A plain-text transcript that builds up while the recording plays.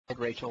had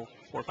Rachel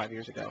 4 or 5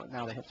 years ago, and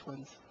now they have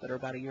twins that are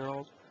about a year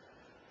old.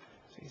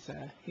 So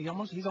he's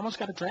almost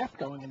got a draft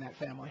going in that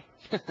family.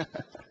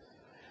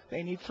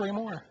 They need 3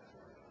 more.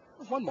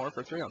 1 more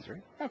for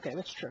 3-on-3. Okay,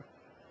 that's true.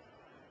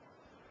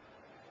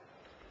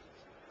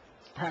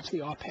 Perhaps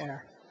the au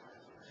pair.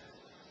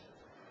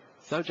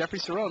 So Jeffrey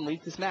Cerrone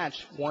leads this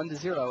match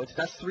 1-0. It's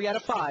best 3 out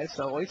of 5,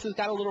 so Oysa's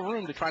got a little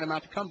room to try to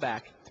mount a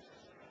comeback.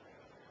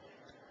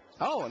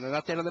 Oh, and an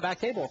update on the back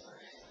table.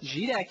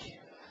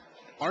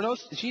 Arnaud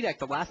Zidek,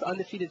 the last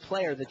undefeated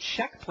player, the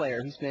Czech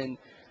player who's been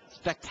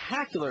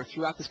spectacular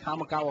throughout this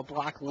Kamigawa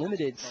Block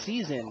Limited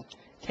season,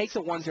 takes a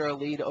 1-0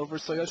 lead over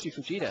Tsuyoshi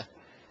Fujita.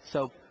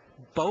 So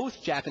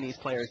both Japanese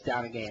players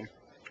down a game.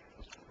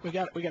 We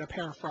got a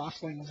pair of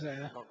Frostlings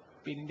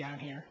beating down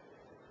here.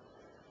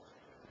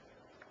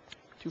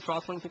 2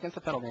 Frostlings against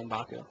a Pedal Man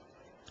Baku.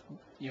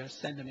 You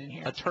send them in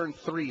here. A turn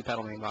 3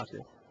 Pedal Man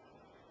Baku.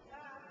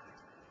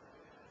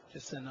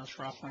 Just send those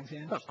Frostlings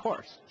in. Of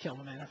course. Kill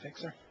the Mana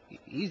Fixer.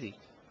 Easy.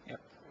 Yep.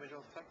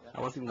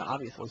 That wasn't even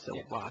obvious was still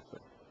a block,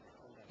 but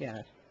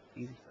yeah,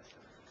 easy.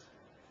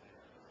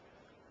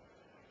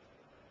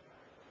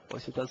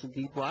 Oysa does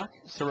indeed block.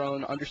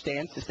 Cerrone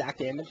understands to stack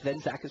damage,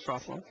 then sack his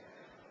Frostling.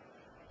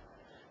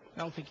 I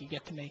don't think you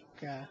get to make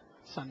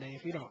Sunday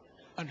if you don't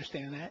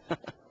understand that.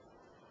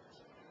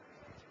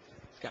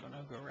 He's got an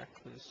Ogre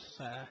Recluse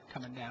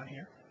coming down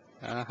here.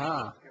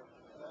 5-4.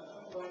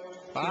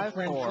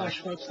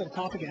 Flash floats to the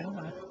top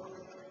again.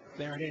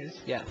 There it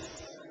is. Yes,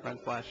 Ren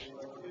Flash.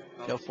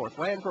 Go 4th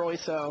land for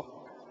Oyso.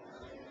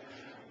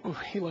 Ooh,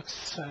 he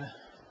looks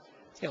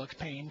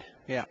pained.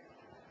 Yeah.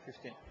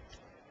 15.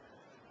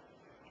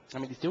 I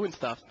mean, he's doing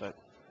stuff, but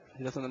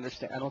he doesn't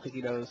understand. I don't think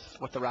he knows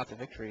what the route to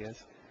victory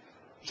is.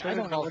 I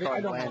don't know what the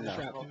route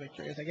to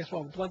victory is. I guess,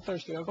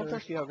 Bloodthirsty Ogre.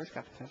 Bloodthirsty Ogre's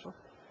got potential.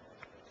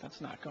 That's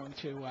not going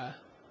to...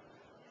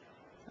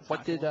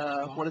 what did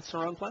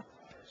Cerrone play?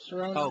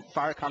 Cerrone. Oh,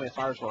 Kami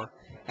Fire's Roar.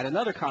 And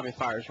another Kami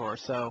Fire's Roar.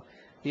 So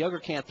the Ogre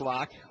can't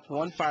block.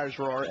 1 Fire's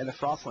Roar and the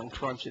Frostling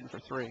crunch in for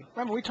 3.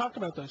 Remember, we talked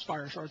about those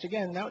Fire's Roars.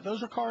 Again,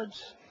 those are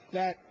cards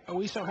that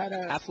Oiso had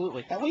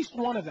absolutely. At least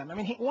one of them. I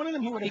mean, one of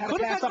them he would have had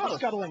to pass up a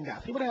Scuttling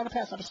Death. He would have had to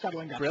pass up a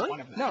Scuttling Death. Really?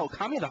 One of them. No,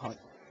 Kami the Hunt.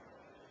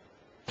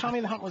 Kami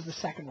the Hunt was the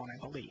second one, I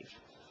believe.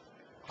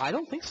 I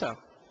don't think so.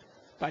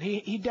 But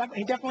he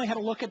definitely had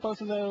a look at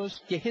both of those.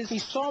 Yeah, he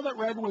saw that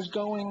red was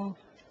going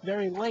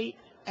very late,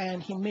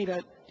 and he made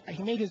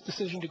his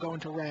decision to go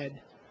into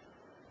red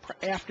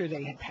after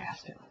they had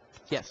passed him.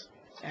 Yes.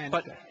 And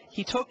but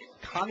he took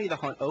Kami the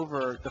Hunt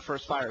over the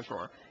first Fire's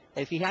Roar.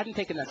 If he hadn't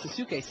taken that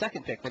Sasuke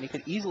second pick, then he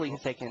could easily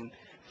have taken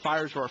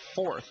Fire's Roar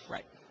 4th.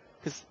 Right.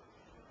 Because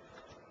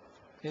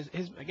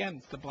again,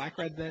 it's the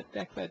black-red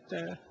deck that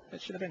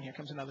should have been. Here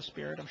comes another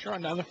Spirit. I'm sure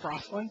another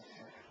Frostling.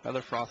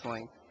 Another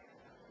Frostling.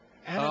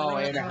 And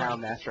a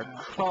Houndmaster.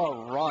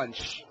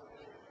 Crunch.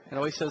 And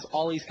always says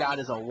all he's got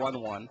is a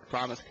 1-1.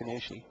 Promise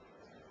Kanushi.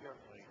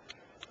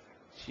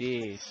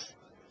 Jeez.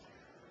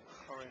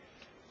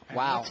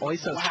 Wow.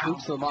 Oyso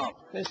scoops them up.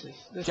 This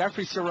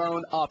Jeffrey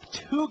Cerrone up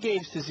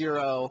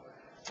 2-0.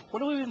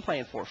 What have we been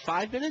playing for?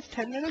 5 minutes?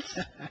 10 minutes?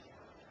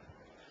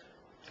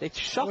 They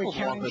shuffled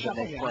longer than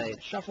they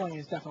played. Shuffling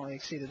has definitely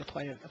exceeded the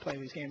play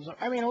of these games.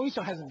 I mean,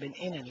 Oyso hasn't been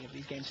in any of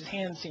these games. His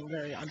hands seem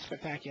very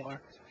unspectacular.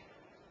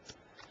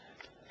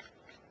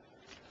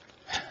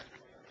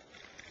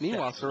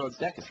 Meanwhile, Cerrone's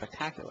deck is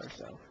spectacular,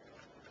 so.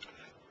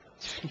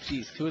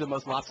 Jeez, 2 of the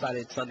most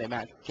lopsided Sunday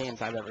match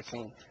games I've ever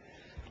seen.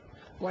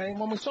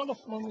 When we saw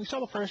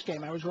the first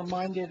game, I was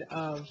reminded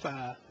of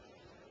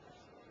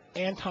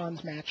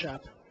Anton's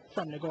matchup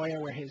from Nagoya,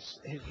 where he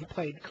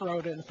played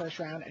Kuroda in the first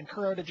round, and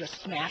Kuroda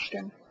just smashed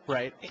him.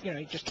 Right. You know,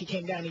 he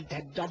came down. He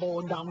had double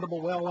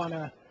Indomitable Will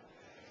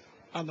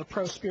on the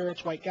Pro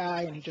Spirits white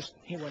guy, and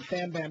he went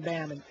bam bam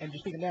bam and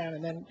just beat him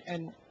down.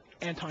 And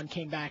Anton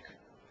came back,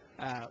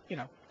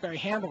 very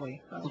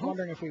handily. I was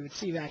wondering if we would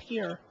see that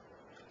here,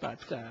 but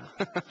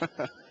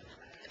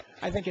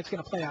I think it's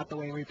going to play out the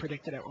way we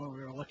predicted it when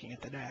we were looking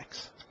at the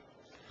decks.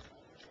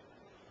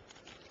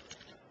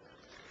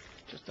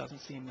 Just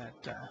doesn't seem that.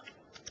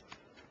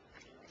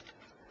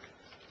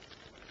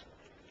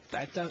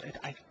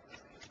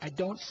 I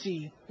don't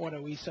see what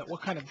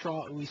kind of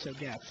draw Oiso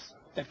gets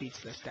that beats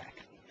this deck.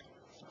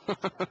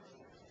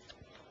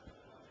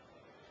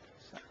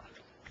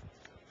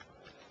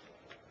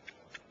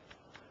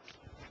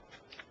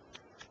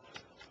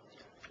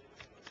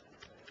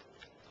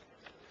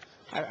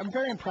 I'm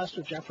very impressed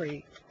with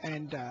Jeffrey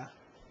and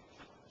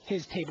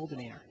his table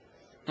demeanor.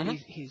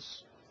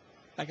 He's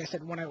like I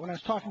said, when I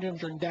was talking to him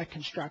during deck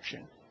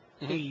construction,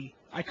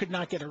 I could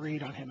not get a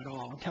read on him at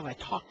all until I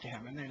talked to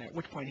him, and then at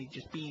which point he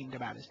just beamed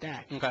about his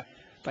deck. Okay.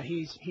 But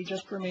he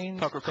just remains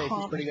poker face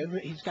calm. Is pretty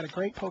good. He's got a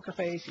great poker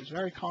face. He's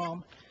very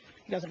calm.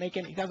 He doesn't make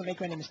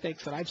any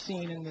mistakes that I've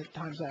seen in the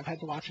times that I've had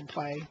to watch him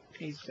play.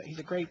 He's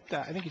a great.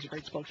 I think he's a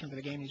great spokesman for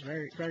the game. He's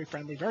very very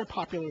friendly, very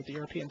popular with the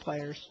European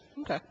players.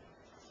 Okay.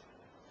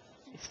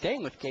 He's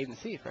staying with Gabe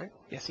Nassif, right?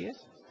 Yes, he is.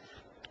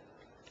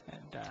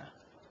 And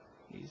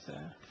he's.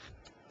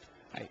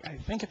 I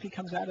think if he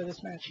comes out of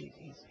this match,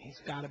 he's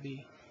got to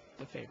be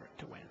the favorite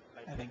to win.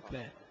 I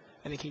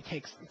think he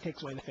takes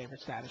away the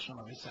favorite status from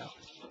Oiso.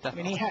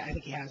 Definitely. I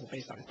think he has it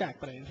based on his deck,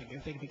 but I think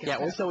if he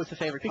gets Oiso was the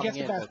favorite if he coming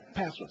gets the in. best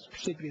pass, what's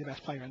perceived to be the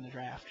best player in the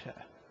draft.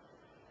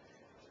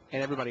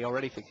 And everybody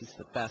already thinks he's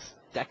the best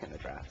deck in the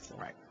draft. So.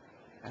 Right.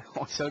 And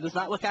Oiso does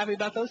not look happy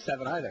about those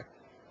 7 either.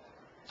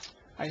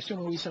 I assume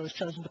Oiso is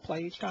chosen to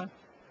play each time.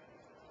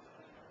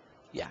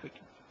 Yeah,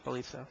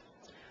 believe so.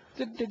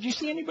 Did you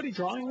see anybody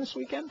drawing this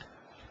weekend?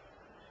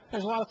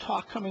 There's a lot of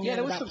talk coming in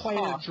there was about some player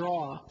talk.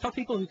 draw. Some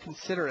people who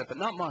consider it, but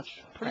not much.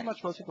 Pretty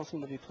much most people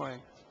seem to be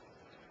playing.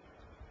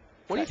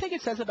 What do you think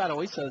it says about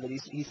Oiso that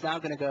he's now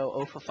going to go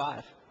 0 for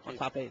 5 on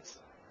top 8s?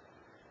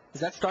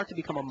 Does that start to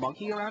become a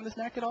monkey around his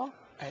neck at all?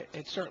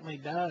 It certainly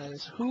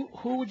does. Who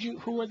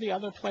are the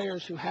other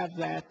players who have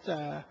that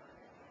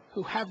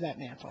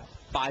mantle?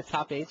 5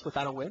 top 8s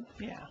without a win?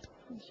 Yeah.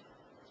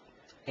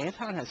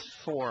 Anton has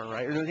 4,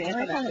 right? Or no,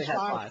 Anton actually has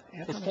 5.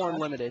 It's 4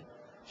 limited.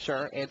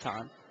 Sure,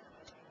 Anton.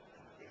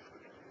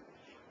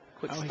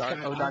 Quick start.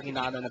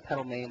 Odaginata and a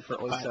pedal name for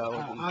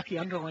Oiso. Aki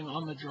Underling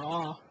on the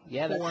draw.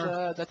 Yeah,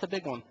 that's a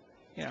big one.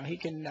 You know, he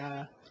can.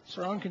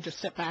 Cerrone can just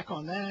sit back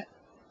on that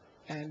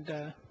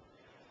and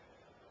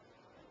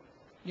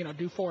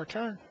do 4 a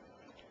turn.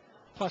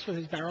 Plus, with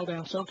his barrel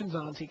down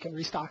Sokenzons, he can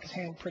restock his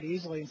hand pretty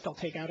easily and still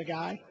take out a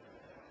guy.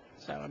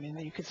 So, I mean,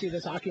 you could see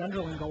this Aki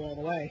Underling go all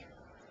the way.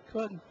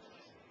 Good.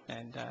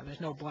 And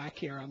there's no black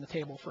here on the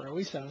table for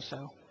Oiso,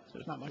 so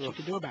there's not much you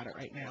can do about it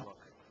right now.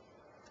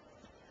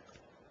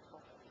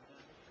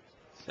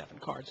 7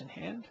 cards in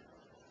hand.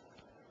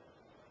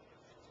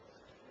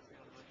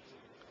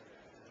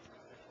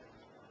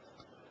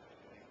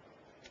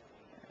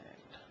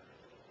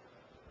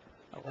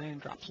 And a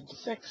land drops into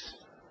 6.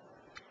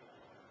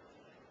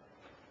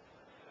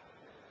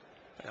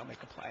 They'll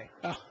make a play.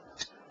 Oh,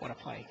 what a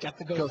play. Got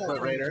the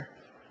Ghostlet Raider.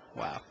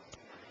 Wow.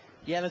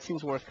 Yeah, that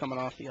seems worth coming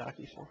off the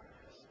Aki for.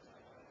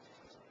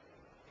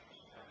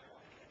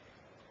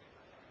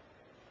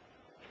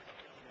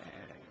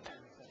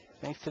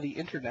 Thanks to the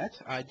internet,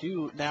 I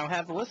do now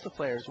have a list of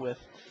players with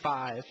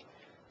 5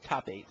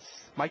 top 8s.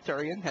 Mike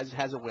Durian has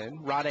a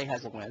win. Rade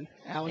has a win.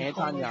 Alan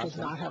Anton Comer Janssen does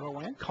not have a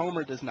win.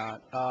 Comer does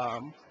not.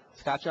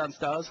 Scott Johns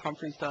does.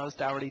 Humphreys does.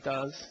 Dougherty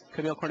does.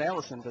 Camille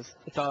Cornelison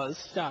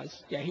does.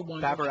 Yeah, he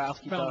won.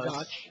 Babarowski does.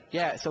 Dutch.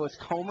 Yeah, so it's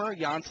Comer,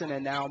 Janssen,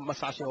 and now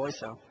Masashi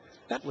Oiso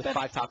with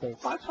 5 top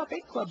 8s. 5 top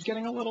 8 clubs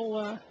getting a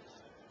little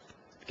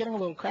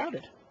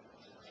crowded.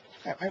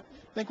 I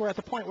think we're at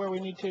the point where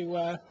we need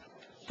to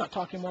start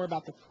talking more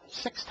about the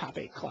 6 top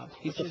 8 club.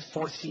 He's the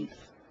 14th.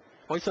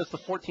 Oiso's the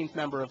 14th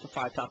member of the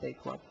 5 top 8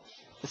 club.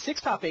 The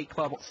 6 top 8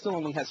 club still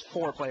only has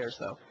 4 players,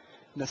 though.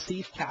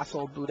 Nassif,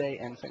 Castle,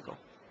 Boudet, and Finkel.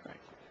 Right.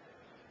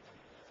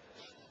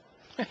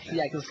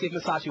 Yeah, because Steve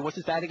Masashi, what's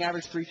his batting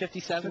average?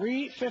 357?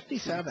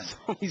 357.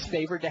 So he's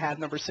favored to have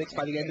number 6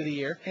 by the end of the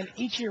year. An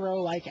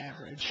Ichiro-like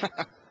average.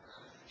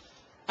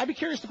 I'd be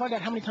curious to find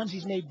out how many times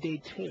he's made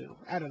day 2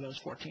 out of those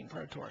 14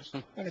 Pro Tours.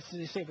 And to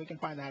see if we can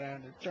find that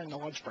out during the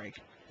lunch break.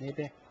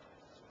 Maybe.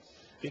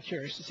 Be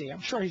curious to see.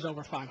 I'm sure he's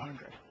over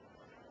 500.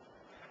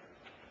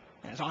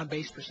 And his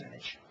on-base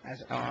percentage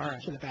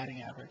for the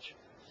batting average.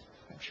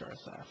 I'm sure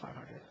it's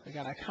 500. We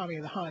got Akami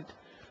of the Hunt.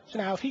 So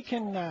now if he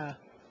can...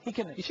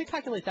 You should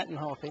calculate that in your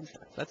Hall of Fame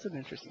stats. That's an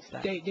interesting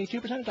stat. Day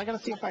 2 percentage? I got to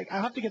see if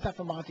I'll have to get that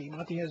from Monty.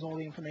 Monty has all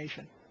the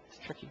information.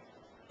 It's tricky.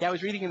 Yeah, I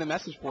was reading in the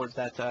message boards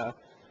that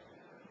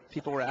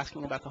people were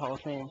asking about the Hall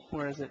of Fame.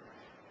 Where is it?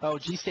 Oh,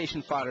 G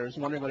Station Fodder is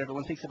wondering what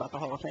everyone thinks about the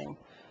Hall of Fame.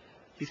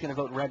 He's going to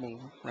vote Remy.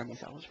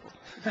 Remy's eligible.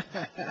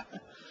 The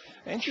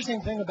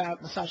interesting thing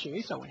about Masashi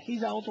Oiso, when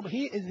he's eligible,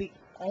 he is the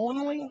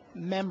only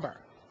member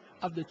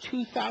of the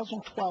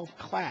 2012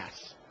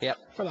 class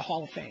for the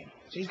Hall of Fame.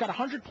 So he's got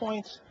 100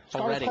 points,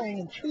 started playing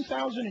in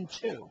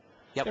 2002.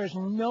 Yep. There's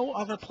no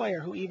other player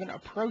who even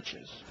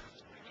approaches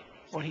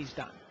what he's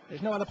done.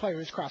 There's no other player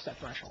who's crossed that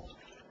threshold.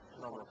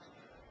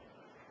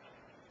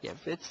 Yeah,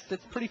 it's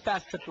pretty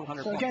fast trip to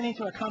 100 So points. again, he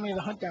threw Akami of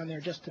the Hunt down there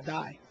just to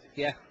die.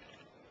 Yeah.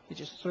 He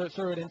just threw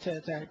it in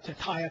to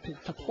tie up,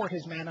 to port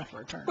his mana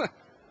for a turn,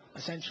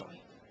 essentially.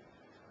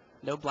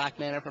 No black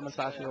mana for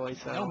Masashi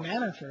Oiso. No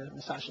mana for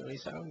Masashi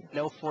Oiso.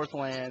 No 4th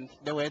land.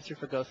 No answer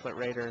for Ghostlet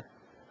Raider.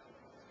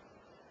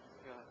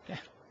 Yeah.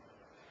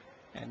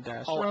 And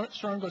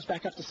Cerrone goes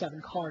back up to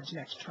 7 cards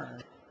next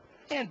turn.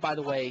 And by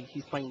the way,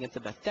 he's playing against the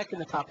best deck in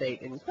the top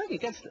 8, and he's playing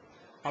against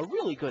a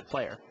really good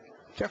player.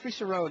 Jeffrey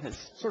Cerrone has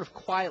sort of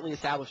quietly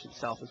established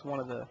himself as one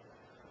of the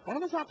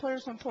top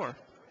players on tour.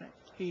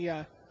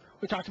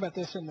 We talked about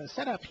this in the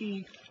setup.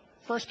 His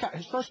first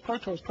Pro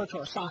Tour was Pro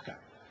Tour Osaka,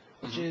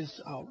 which is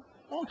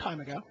a long time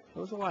ago. It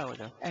was a while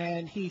ago.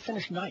 And he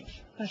finished 9th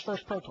in his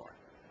first Pro Tour.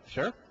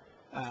 Sure.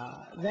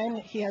 Then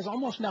he has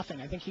almost nothing.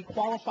 I think he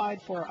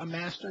qualified for a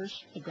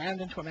Masters. He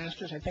ground into a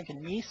Masters, I think,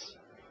 in Nice.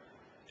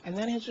 And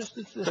then he's just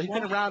this. So he's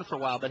been around for a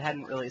while, but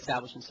hadn't really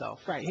established himself.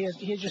 Right.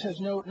 He just has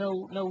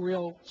no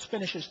real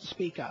finishes to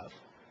speak of.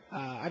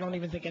 I don't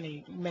even think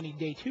many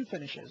day 2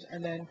 finishes.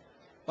 And then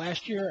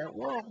last year at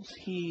Worlds,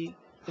 he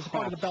is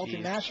part of the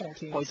Belgian national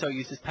team. Oiso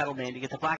used his pedal man to get the black